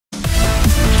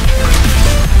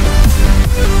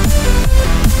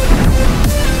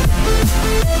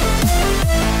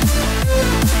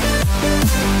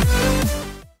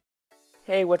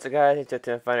Hey, what's up guys, it's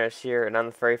Attano here, and I'm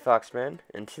the Furry Foxman,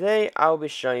 and today I will be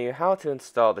showing you how to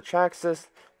install the Traxxas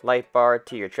light bar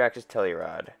to your Traxxas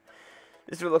Telluride.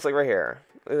 This is what it looks like right here.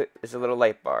 It's a little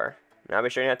light bar. Now I'll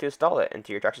be showing you how to install it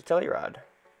into your Traxxas Telluride.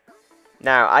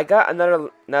 Now, I got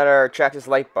another Traxxas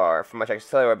light bar from my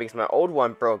Traxxas Telluride because my old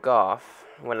one broke off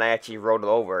when I actually rolled it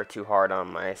over too hard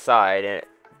on my side, and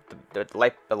the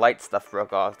light stuff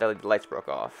broke off, the lights broke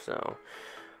off, so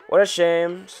what a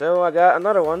shame. So I got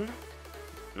another one.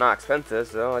 Not expensive,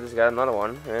 so I just got another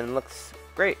one, and it looks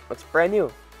great. Looks brand new.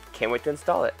 Can't wait to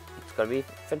install it. It's gonna be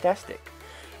fantastic.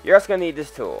 You're also gonna need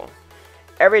this tool.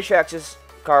 Every Traxxas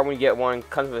car, when you get one,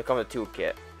 comes with a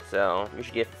toolkit, so you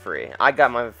should get it for free. I got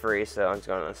mine for free, so I'm just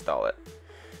gonna install it.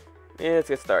 Yeah, let's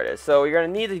get started. So you're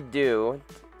gonna need to do,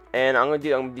 and I'm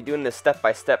gonna be doing this step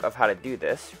by step of how to do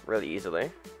this really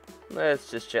easily. Let's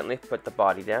just gently put the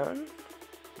body down.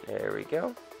 There we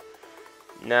go.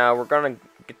 Now we're gonna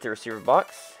get the receiver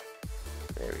box.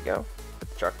 There we go. Put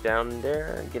the truck down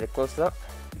there and get it close up.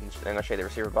 I'm gonna show you the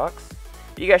receiver box.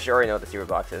 You guys should already know what the receiver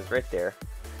box is, right there.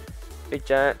 Big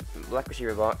giant black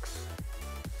receiver box.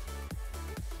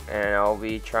 And I'll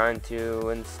be trying to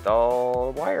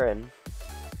install wire in.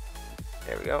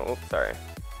 There we go. Oops, sorry.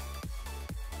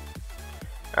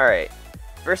 Alright.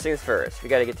 First things first, we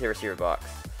gotta get to the receiver box.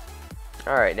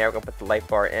 Alright, now we're gonna put the light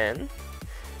bar in.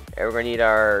 And we're going to need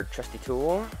our trusty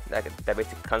tool that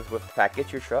basically comes with the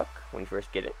package, your truck, when you first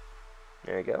get it.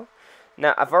 There you go.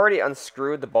 Now, I've already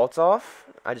unscrewed the bolts off.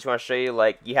 I just want to show you,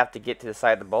 like, you have to get to the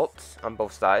side of the bolts on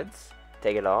both sides.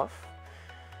 Take it off.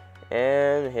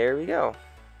 And here we go.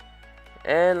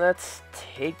 And let's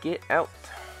take it out.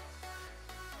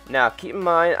 Now, keep in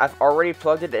mind, I've already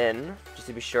plugged it in, just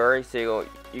to be sure. So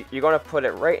you're going to put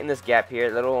it right in this gap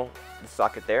here, the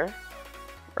socket there.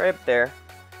 Right up there.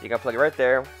 You're gonna plug it right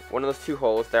there. One of those two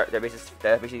holes that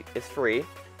basically is free.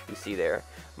 You see there.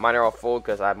 Mine are all full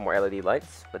because I have more LED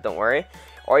lights, but don't worry.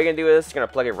 All you're gonna do is you're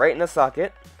gonna plug it right in the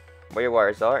socket where your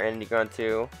wires are, and you're going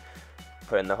to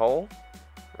put it in the hole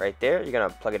right there. You're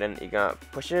gonna plug it in. You're gonna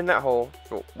push it in that hole.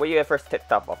 So what you gotta first tip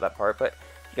top off that part, but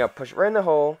you're gonna push it right in the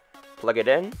hole, plug it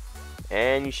in,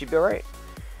 and you should be alright.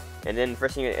 And then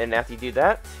first thing, and after you do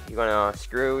that, you're gonna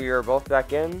screw your bolt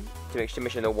back in to make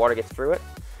sure the water gets through it.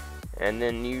 And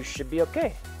then you should be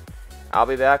okay. I'll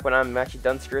be back when I'm actually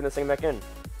done screwing this thing back in.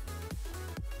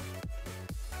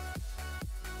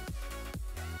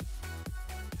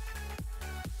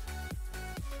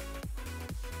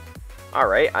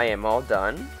 Alright, I am all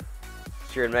done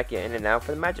screwing back in, and now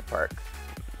for the magic part.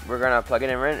 We're gonna plug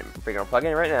it in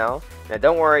right now. Now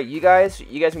don't worry, you guys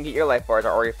can get your light bars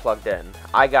are already plugged in.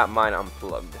 I got mine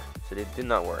unplugged, so do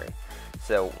not worry.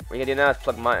 So what you're gonna do now is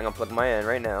I'm gonna plug mine in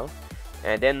right now.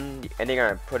 And then you're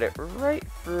gonna put it right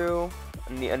through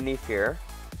underneath here,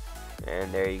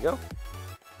 and there you go.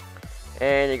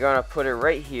 And you're gonna put it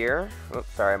right here. Oops,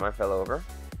 sorry, mine fell over.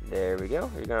 There we go.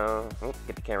 You're gonna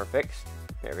get the camera fixed.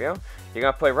 There we go. You're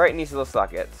gonna put it right in these little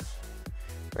sockets,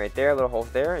 right there, little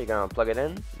holes there. You're gonna plug it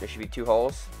in. There should be two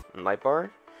holes in the light bar.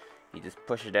 You just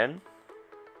push it in.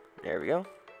 There we go.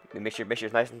 Make sure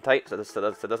it's nice and tight so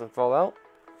it doesn't fall out.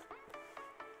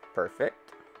 Perfect.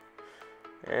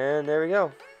 And there we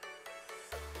go.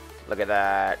 Look at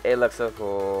that. It looks so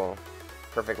cool.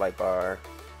 Perfect light bar.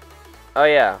 Oh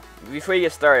yeah, before you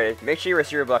get started, make sure your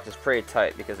receiver box is pretty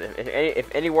tight, because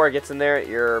if any water gets in there,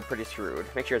 you're pretty screwed.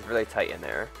 Make sure it's really tight in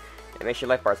there. And make sure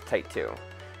your light bar is tight too.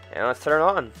 And let's turn it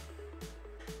on.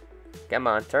 Come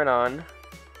on, turn on.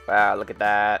 Wow, look at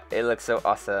that. It looks so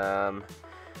awesome.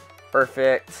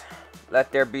 Perfect.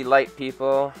 Let there be light,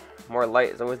 people. More light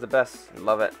is always the best.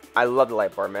 Love it. I love the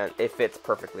light bar, man. It fits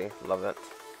perfectly. Love it.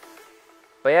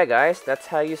 But yeah, guys, that's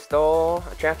how you install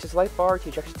a Traxxas light bar to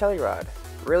your Traxxas Telluride.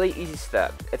 Really easy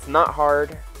step. It's not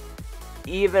hard.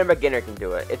 Even a beginner can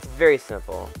do it. It's very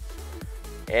simple.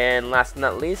 And last but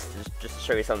not least, just to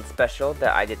show you something special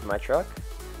that I did to my truck.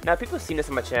 Now, people have seen this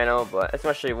on my channel, but I just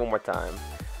want to show you one more time.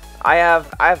 I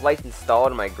have lights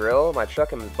installed in my grill, my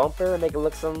truck, and my bumper, and make it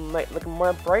look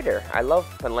more brighter. I love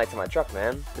putting lights on my truck,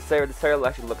 man. This Telluride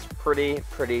actually looks pretty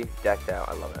decked out.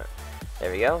 I love it.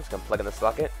 There we go. Just gonna plug in the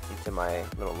socket into my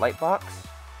little light box.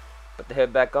 Put the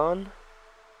hood back on.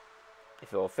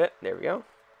 If it will fit. There we go.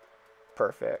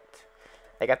 Perfect.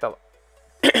 I got the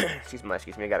excuse me.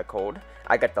 I got a cold.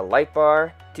 I got the light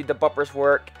bar. Do the bumpers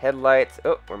work? Headlights.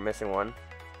 Oh, we're missing one.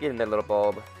 Get in that little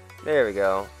bulb. There we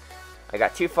go. I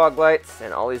got two fog lights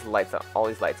and all these lights,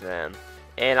 man,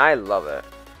 and I love it.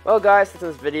 Well, guys, that's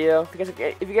this video.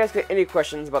 If you guys get any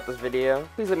questions about this video,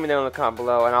 please let me know in the comment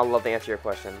below, and I'll love to answer your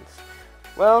questions.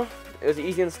 Well, it was an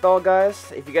easy install,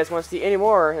 guys. If you guys want to see any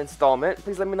more installment,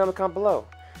 please let me know in the comment below.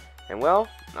 And well,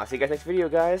 I'll see you guys next video,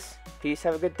 guys. Peace,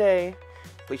 have a good day.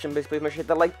 Please make sure to hit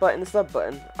the like button and the sub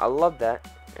button. I love that.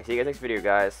 I'll see you guys next video,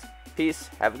 guys. Peace,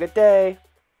 have a good day.